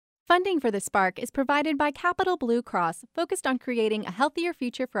Funding for the Spark is provided by Capital Blue Cross, focused on creating a healthier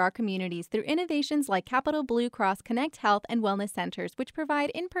future for our communities through innovations like Capital Blue Cross Connect Health and Wellness Centers, which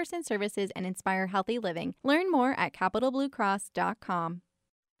provide in-person services and inspire healthy living. Learn more at capitalbluecross.com.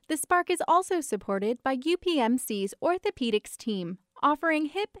 The Spark is also supported by UPMC's orthopedics team, offering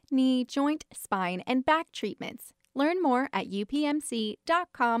hip, knee, joint, spine, and back treatments. Learn more at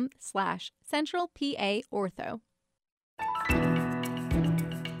upmc.com/centralpaortho.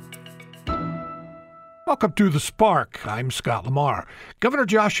 Welcome to The Spark. I'm Scott Lamar. Governor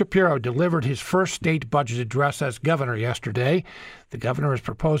Josh Shapiro delivered his first state budget address as governor yesterday. The governor is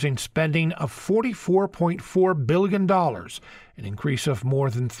proposing spending of $44.4 billion, an increase of more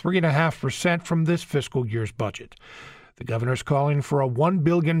than 3.5% from this fiscal year's budget. The governor is calling for a $1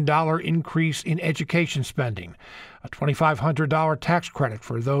 billion increase in education spending, a $2,500 tax credit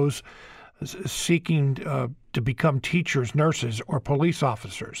for those seeking to become teachers, nurses, or police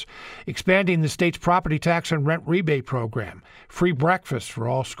officers, expanding the state's property tax and rent rebate program, free breakfast for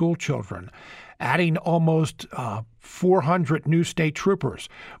all school children, adding almost 400 new state troopers,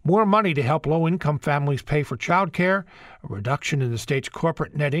 more money to help low-income families pay for child care, a reduction in the state's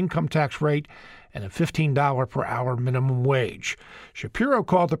corporate net income tax rate, and a $15 per hour minimum wage. Shapiro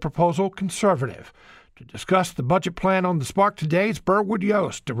called the proposal conservative. To discuss the budget plan on The Spark today is Burwood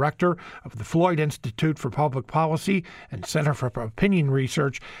Yost, director of the Floyd Institute for Public Policy and Center for Opinion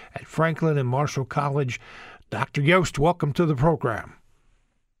Research at Franklin and Marshall College. Dr. Yost, welcome to the program.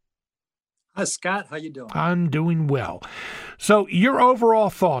 Hi, Scott. How you doing? I'm doing well. So your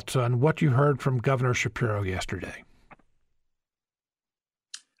overall thoughts on what you heard from Governor Shapiro yesterday?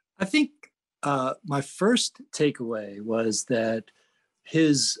 I think my first takeaway was that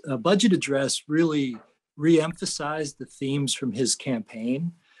his budget address really reemphasized the themes from his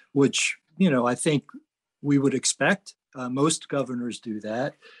campaign, which, I think we would expect. Most governors do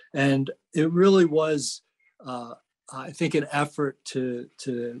that. And it really was, I think, an effort to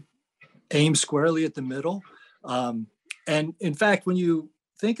aim squarely at the middle. And in fact, when you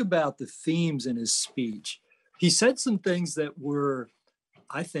think about the themes in his speech, he said some things that were,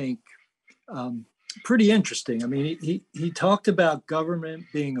 I think, pretty interesting. I mean, he talked about government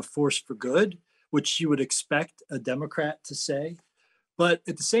being a force for good, which you would expect a Democrat to say. But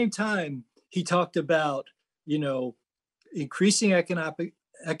at the same time, he talked about, increasing economic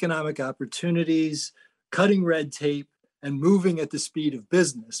opportunities, cutting red tape, and moving at the speed of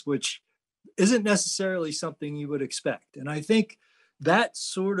business, which isn't necessarily something you would expect. And I think that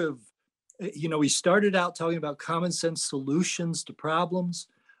sort of, he started out talking about common sense solutions to problems.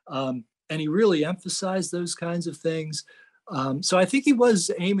 And he really emphasized those kinds of things. So I think he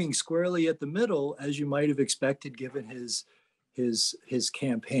was aiming squarely at the middle, as you might have expected, given his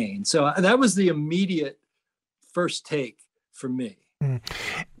campaign. So that was the immediate first take for me.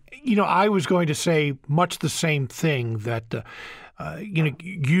 I was going to say much the same thing, that,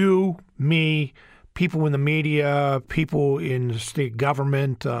 you, me, people in the media, people in the state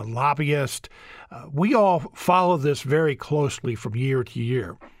government, lobbyists, we all follow this very closely from year to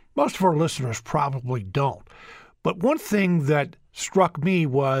year. Most of our listeners probably don't. But one thing that struck me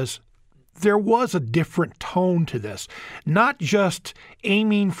was there was a different tone to this, not just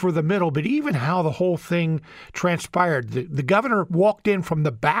aiming for the middle, but even how the whole thing transpired. The governor walked in from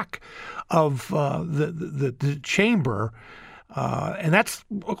the back of the chamber, and that's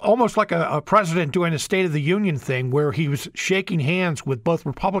almost like a president doing a State of the Union thing where he was shaking hands with both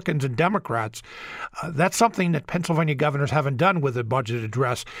Republicans and Democrats. That's something that Pennsylvania governors haven't done with a budget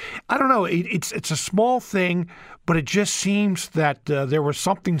address. I don't know. It's a small thing, but it just seems that there was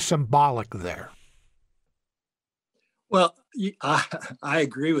something symbolic there. Well, I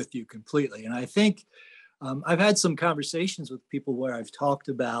agree with you completely. And I think I've had some conversations with people where I've talked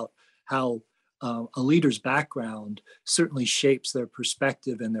about how a leader's background certainly shapes their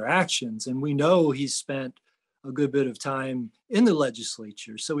perspective and their actions. And we know he's spent a good bit of time in the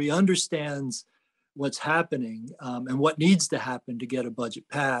legislature, so he understands what's happening and what needs to happen to get a budget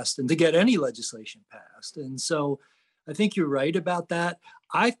passed and to get any legislation passed. And so I think you're right about that.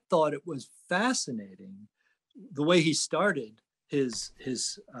 I thought it was fascinating the way he started his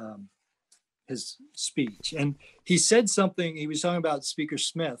speech. And he said something, he was talking about Speaker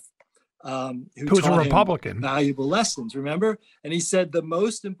Smith, who's a Republican, valuable lessons, remember? And he said the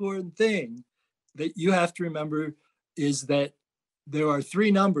most important thing that you have to remember is that there are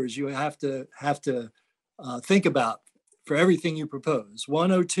three numbers you have to think about for everything you propose: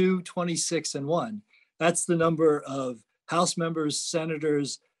 102, 26, and 1. That's the number of House members,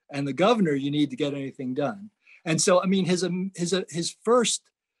 senators, and the governor you need to get anything done. And so, I mean, his first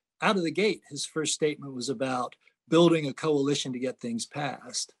out of the gate, his first statement was about building a coalition to get things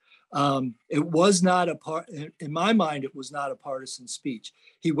passed. It was not a part, in my mind, it was not a partisan speech.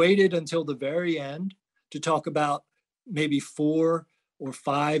 He waited until the very end to talk about maybe 4 or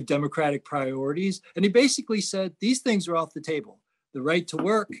 5 Democratic priorities. And he basically said, these things are off the table. The right to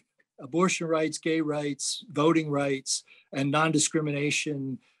work, abortion rights, gay rights, voting rights, and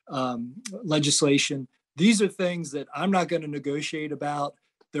non-discrimination legislation. These are things that I'm not going to negotiate about.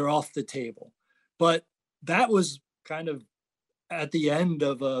 They're off the table. But that was kind of at the end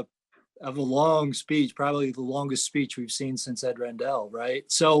of a long speech, probably the longest speech we've seen since Ed Rendell, right?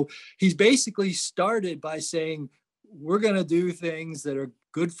 So he's basically started by saying, we're going to do things that are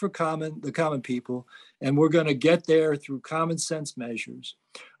good for the common people, and we're going to get there through common sense measures.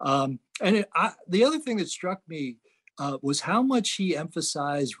 The other thing that struck me was how much he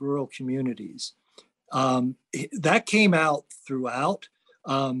emphasized rural communities. That came out throughout.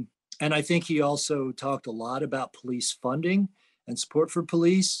 And I think he also talked a lot about police funding and support for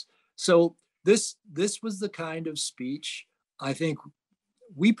police. So this was the kind of speech I think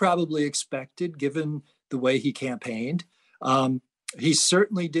we probably expected, given the way he campaigned. He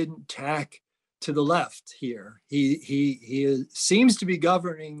certainly didn't tack to the left here. He seems to be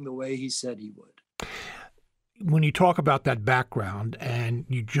governing the way he said he would. When you talk about that background, and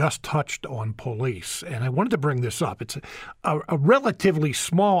you just touched on police, and I wanted to bring this up. It's a relatively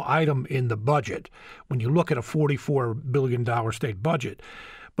small item in the budget when you look at a $44 billion state budget.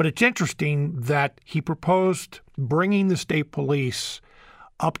 But it's interesting that he proposed bringing the state police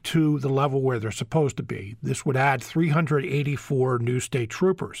up to the level where they're supposed to be. This would add 384 new state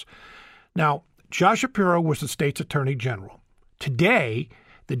troopers. Now, Josh Shapiro was the state's attorney general. Today,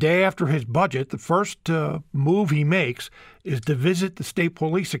 the day after his budget, the first move he makes is to visit the State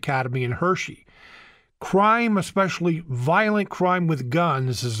Police Academy in Hershey. Crime, especially violent crime with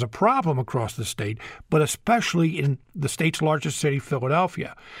guns, is a problem across the state, but especially in the state's largest city,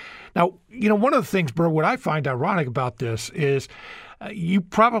 Philadelphia. Now, one of the things, Burr, what I find ironic about this is you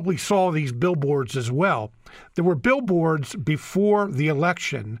probably saw these billboards as well. There were billboards before the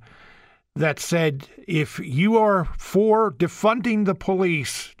election that said, if you are for defunding the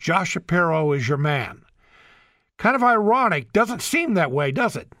police, Josh Shapiro is your man. Kind of ironic. Doesn't seem that way,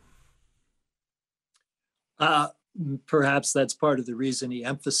 does it? Perhaps that's part of the reason he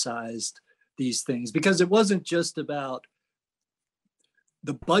emphasized these things, because it wasn't just about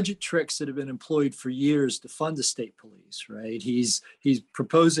the budget tricks that have been employed for years to fund the state police, right? He's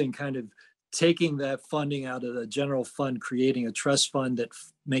proposing kind of taking that funding out of the general fund, creating a trust fund that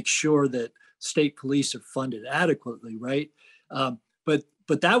makes sure that state police are funded adequately, right?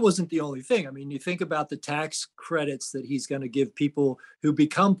 But that wasn't the only thing. I mean, you think about the tax credits that he's going to give people who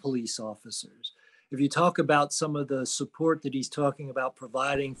become police officers. If you talk about some of the support that he's talking about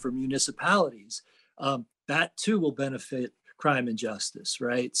providing for municipalities, that too will benefit crime and justice,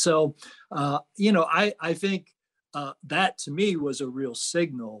 right? So, I think that to me was a real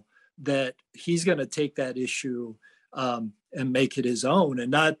signal that he's going to take that issue and make it his own,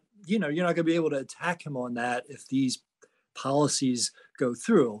 and not, you're not going to be able to attack him on that if these policies go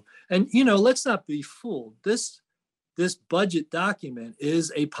through. And, let's not be fooled. This budget document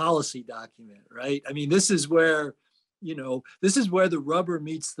is a policy document, right? I mean, this is where the rubber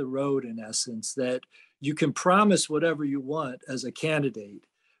meets the road, in essence, that you can promise whatever you want as a candidate,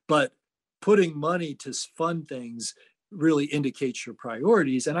 but putting money to fund things really indicates your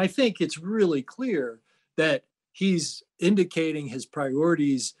priorities. And I think it's really clear that he's indicating his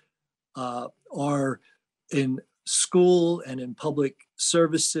priorities are in school and in public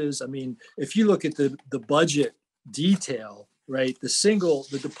services. I mean, if you look at the budget detail, right,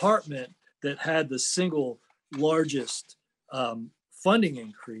 the department that had the single largest funding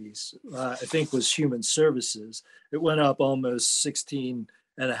increase, I think, was human services. It went up almost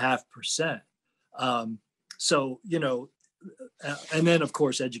 16.5%. So, and then, of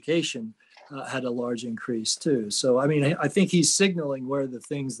course, education had a large increase too. So, I mean, I think he's signaling where the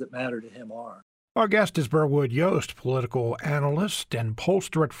things that matter to him are. Our guest is Burwood Yost, political analyst and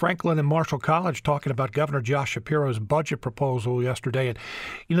pollster at Franklin and Marshall College, talking about Governor Josh Shapiro's budget proposal yesterday. And,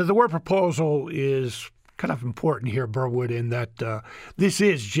 the word proposal is kind of important here, Burwood, in that this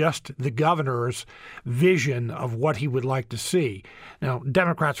is just the governor's vision of what he would like to see. Now,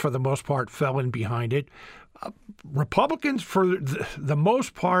 Democrats, for the most part, fell in behind it. Republicans, for the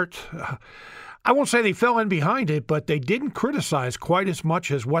most part, I won't say they fell in behind it, but they didn't criticize quite as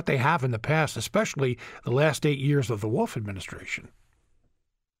much as what they have in the past, especially the last 8 years of the Wolf administration.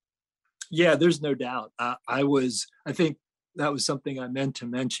 Yeah, there's no doubt. I think that was something I meant to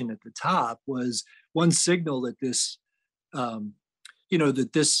mention at the top, was one signal that this, that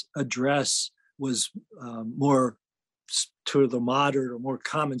this address was more to the moderate or more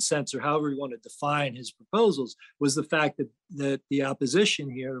common sense, or however you want to define his proposals, was the fact that the opposition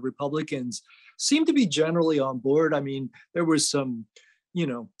here, the Republicans, seemed to be generally on board. I mean, there was some,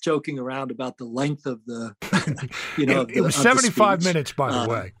 joking around about the length of the, it was 75 minutes, by the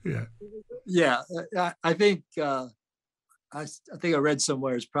way. Yeah. I think I think I read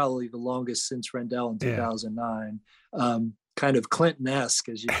somewhere it's probably the longest since Rendell in 2009. Kind of Clinton-esque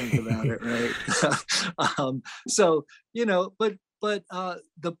as you think about it, right? So, but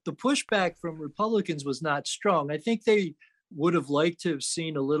the pushback from Republicans was not strong. I think they would have liked to have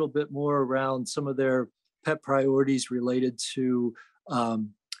seen a little bit more around some of their pet priorities related to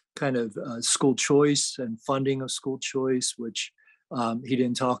school choice and funding of school choice, which he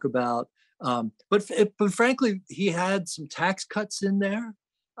didn't talk about. But frankly, he had some tax cuts in there,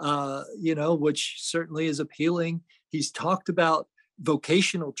 which certainly is appealing. He's talked about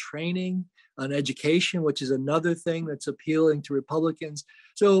vocational training and education, which is another thing that's appealing to Republicans.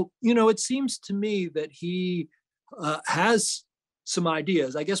 So, it seems to me that he has some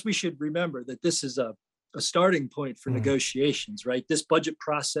ideas. I guess we should remember that this is a starting point for negotiations, right? This budget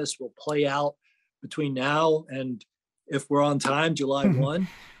process will play out between now and, if we're on time, July 1.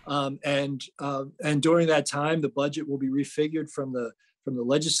 And during that time, the budget will be refigured from the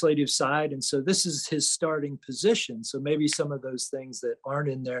legislative side. And so this is his starting position. So maybe some of those things that aren't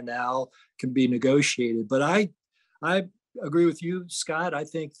in there now can be negotiated. But I agree with you, Scott. I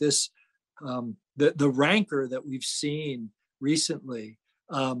think this, the rancor that we've seen recently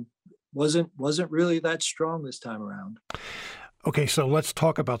wasn't really that strong this time around. Okay, so let's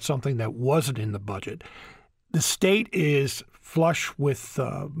talk about something that wasn't in the budget. The state is flush with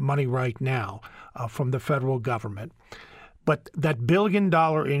money right now from the federal government. But that $1 billion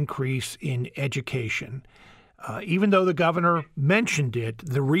increase in education, even though the governor mentioned it,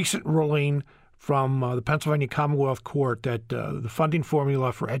 the recent ruling from the Pennsylvania Commonwealth Court that the funding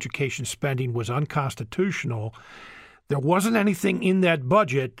formula for education spending was unconstitutional, there wasn't anything in that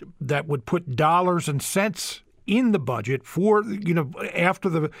budget that would put dollars and cents in the budget for, after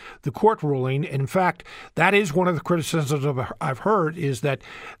the court ruling. And in fact, that is one of the criticisms I've heard, is that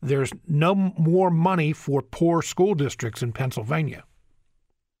there's no more money for poor school districts in Pennsylvania.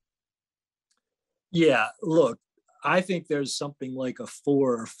 Yeah, look, I think there's something like a $4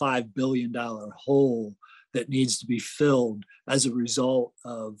 or $5 billion hole that needs to be filled as a result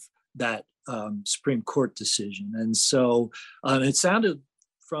of that Supreme Court decision. And so it sounded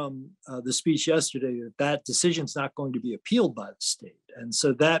from the speech yesterday that decision's not going to be appealed by the state. And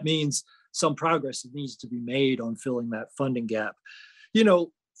so that means some progress needs to be made on filling that funding gap.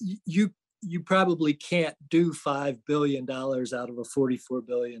 You probably can't do $5 billion out of a $44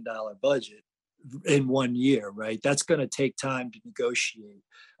 billion budget in 1 year, right? That's going to take time to negotiate.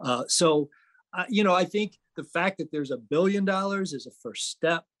 I think the fact that there's $1 billion is a first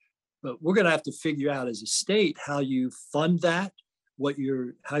step, but we're going to have to figure out as a state how you fund that,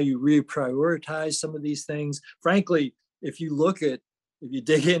 how you reprioritize some of these things. Frankly, if you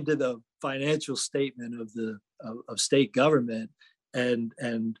dig into the financial statement of state government, and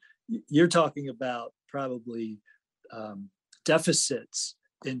you're talking about probably deficits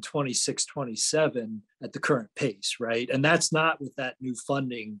in 26, 27 at the current pace, right? And that's not with that new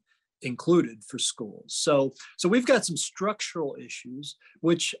funding included for schools. So we've got some structural issues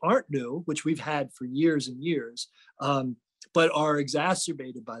which aren't new, which we've had for years and years, but are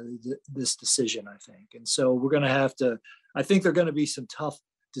exacerbated by this decision, I think. And so we're going to have to, I think there are going to be some tough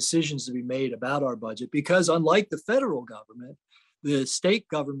decisions to be made about our budget, because unlike the federal government, the state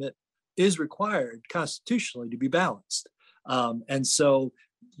government is required constitutionally to be balanced. And so,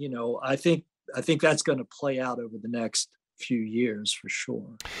 I think that's going to play out over the next few years for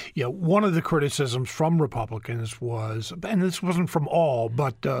sure. Yeah, one of the criticisms from Republicans was, and this wasn't from all,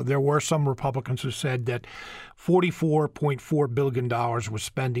 but there were some Republicans who said that $44.4 billion was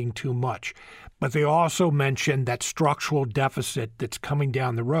spending too much. But they also mentioned that structural deficit that's coming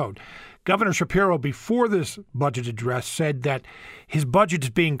down the road. Governor Shapiro, before this budget address, said that his budget is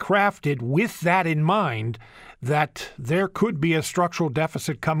being crafted with that in mind, that there could be a structural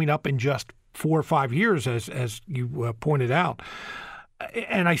deficit coming up in just 4 or 5 years, as you pointed out.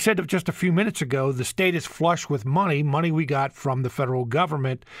 And I said just a few minutes ago, the state is flush with money we got from the federal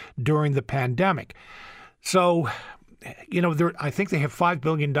government during the pandemic. So, I think they have $5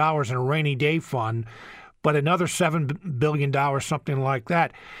 billion in a rainy day fund, but another $7 billion, something like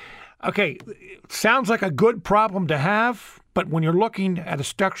that. Okay, sounds like a good problem to have, but when you're looking at a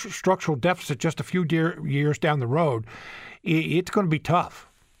structural deficit just a few years down the road, it's going to be tough.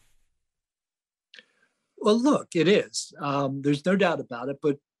 Well, look, it is. There's no doubt about it,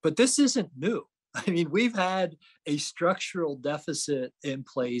 but this isn't new. I mean, we've had a structural deficit in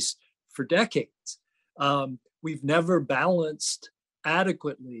place for decades. We've never balanced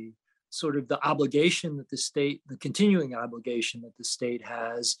adequately sort of the obligation that the continuing obligation that the state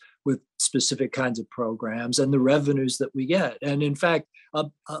has with specific kinds of programs and the revenues that we get. And in fact, a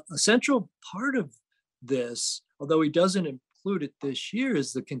central part of this, although he doesn't include it this year,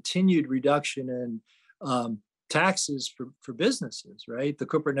 is the continued reduction in taxes for businesses, right? The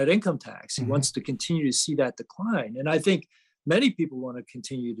corporate net income tax. He wants to continue to see that decline. And I think many people want to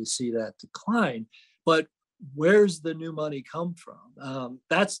continue to see that decline. But where's the new money come from?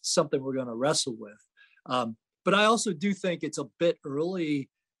 That's something we're going to wrestle with. But I also do think it's a bit early.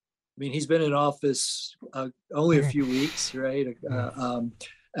 I mean, he's been in office only a few weeks, right?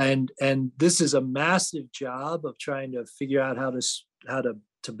 And this is a massive job of trying to figure out how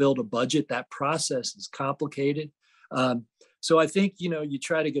to build a budget. That process is complicated. So I think, you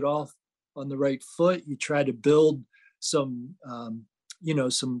try to get off on the right foot. You try to build some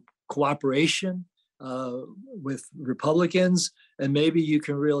cooperation with Republicans, and maybe you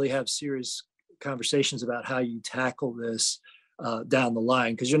can really have serious conversations about how you tackle this down the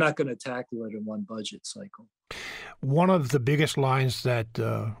line, because you're not going to tackle it in one budget cycle. One of the biggest lines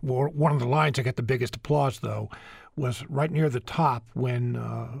one of the lines that got the biggest applause, though, was right near the top when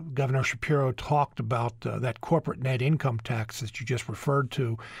Governor Shapiro talked about that corporate net income tax that you just referred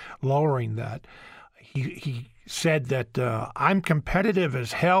to, lowering that. He said that I'm competitive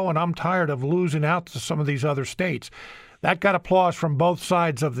as hell and I'm tired of losing out to some of these other states. That got applause from both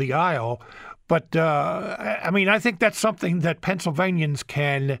sides of the aisle. But, I think that's something that Pennsylvanians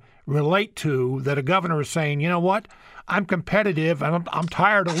can relate to, that a governor is saying, you know what, I'm competitive and I'm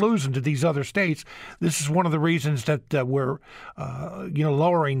tired of losing to these other states. This is one of the reasons that we're,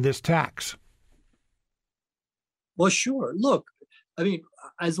 lowering this tax. Well, sure. Look, I mean,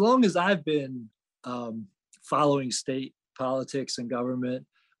 as long as I've been following state politics and government,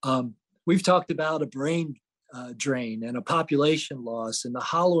 we've talked about a brain drain and a population loss and the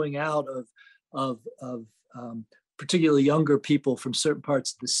hollowing out of particularly younger people from certain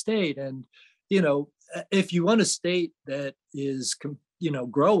parts of the state. And, if you want a state that is,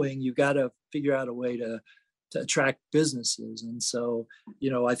 growing, you've got to figure out a way to attract businesses. And so,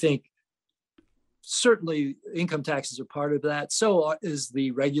 I think certainly income taxes are part of that. So is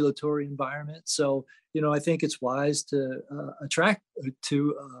the regulatory environment. So, I think it's wise to try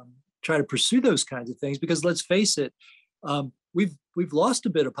to pursue those kinds of things, because let's face it, we've lost a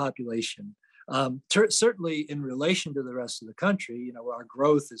bit of population. Certainly in relation to the rest of the country, our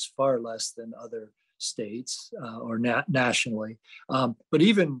growth is far less than other states or nationally. But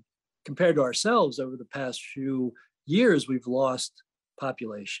even compared to ourselves over the past few years, we've lost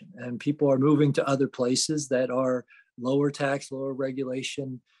population, and people are moving to other places that are lower tax, lower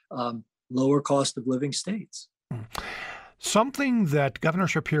regulation, lower cost of living states. Something that Governor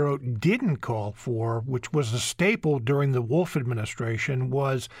Shapiro didn't call for, which was a staple during the Wolf administration,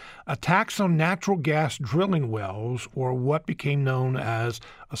 was a tax on natural gas drilling wells, or what became known as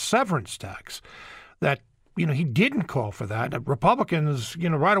a severance tax. That, he didn't call for that. Republicans,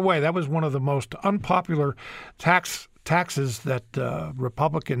 right away, that was one of the most unpopular taxes that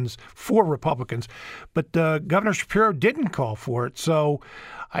Republicans, but Governor Shapiro didn't call for it. So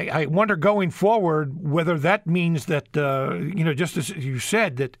I wonder going forward whether that means that, just as you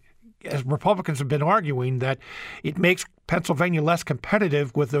said, that as Republicans have been arguing, that it makes Pennsylvania less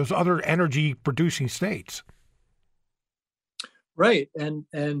competitive with those other energy producing states. Right. And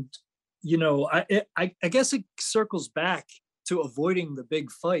I guess it circles back to avoiding the big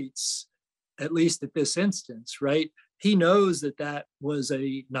fights, at least at this instance, right? He knows that was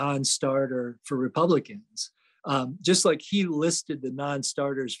a non-starter for Republicans, just like he listed the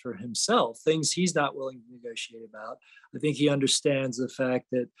non-starters for himself, things he's not willing to negotiate about. I think he understands the fact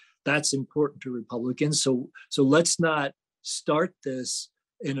that that's important to Republicans. So let's not start this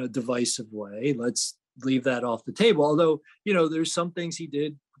in a divisive way. Let's leave that off the table. Although, there's some things he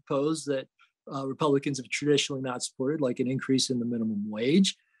did propose that Republicans have traditionally not supported, like an increase in the minimum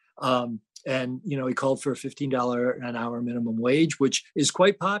wage. And, he called for a $15 an hour minimum wage, which is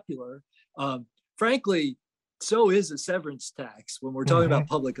quite popular. Frankly, so is a severance tax when we're talking about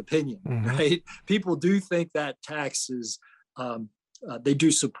public opinion, right? People do think that tax is, they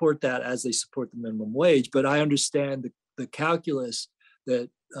do support that as they support the minimum wage. But I understand the calculus that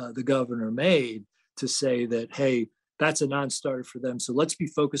the governor made to say that, hey, that's a non-starter for them. So let's be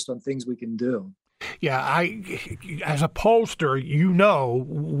focused on things we can do. Yeah, as a pollster,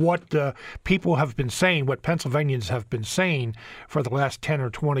 what people have been saying, what Pennsylvanians have been saying for the last 10 or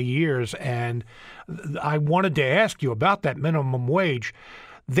 20 years. And I wanted to ask you about that minimum wage.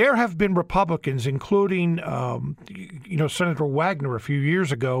 There have been Republicans, including, Senator Wagner a few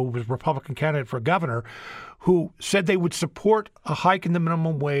years ago, who was a Republican candidate for governor, who said they would support a hike in the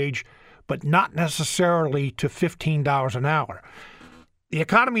minimum wage, but not necessarily to $15 an hour. The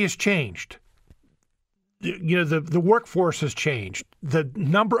economy has changed. The workforce has changed. The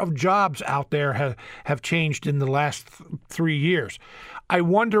number of jobs out there have changed in the last 3 years. I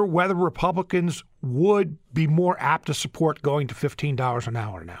wonder whether Republicans would be more apt to support going to $15 an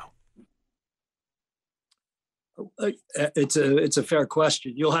hour now. It's a fair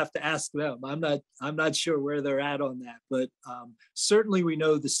question. You'll have to ask them. I'm not sure where they're at on that, but certainly we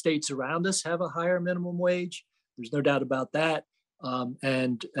know the states around us have a higher minimum wage. There's no doubt about that.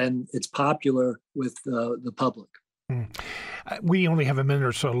 And it's popular with the public. We only have a minute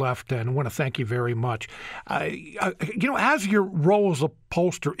or so left, and I want to thank you very much. As your role as a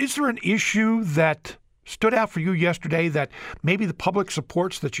pollster, is there an issue that stood out for you yesterday that maybe the public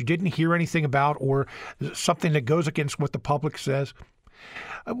supports that you didn't hear anything about, or something that goes against what the public says?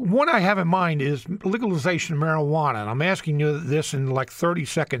 One I have in mind is legalization of marijuana, and I'm asking you this in like 30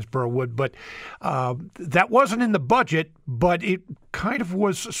 seconds, Burwood, but that wasn't in the budget, but it kind of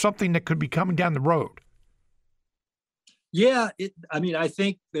was something that could be coming down the road. Yeah, I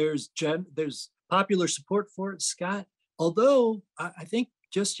think there's popular support for it, Scott, although I think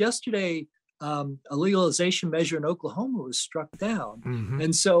just yesterday, a legalization measure in Oklahoma was struck down. Mm-hmm.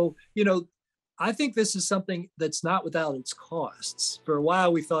 And so, I think this is something that's not without its costs. For a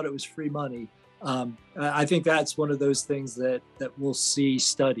while, we thought it was free money. I think that's one of those things that we'll see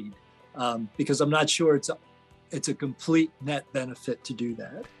studied, because I'm not sure it's a complete net benefit to do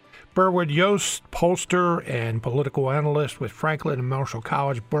that. Burwood Yost, pollster and political analyst with Franklin and Marshall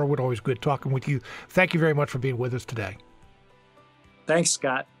College. Burwood, always good talking with you. Thank you very much for being with us today. Thanks,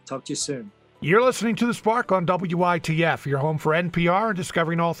 Scott. Talk to you soon. You're listening to The Spark on WITF, your home for NPR and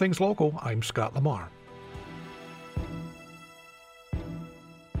discovering all things local. I'm Scott Lamar.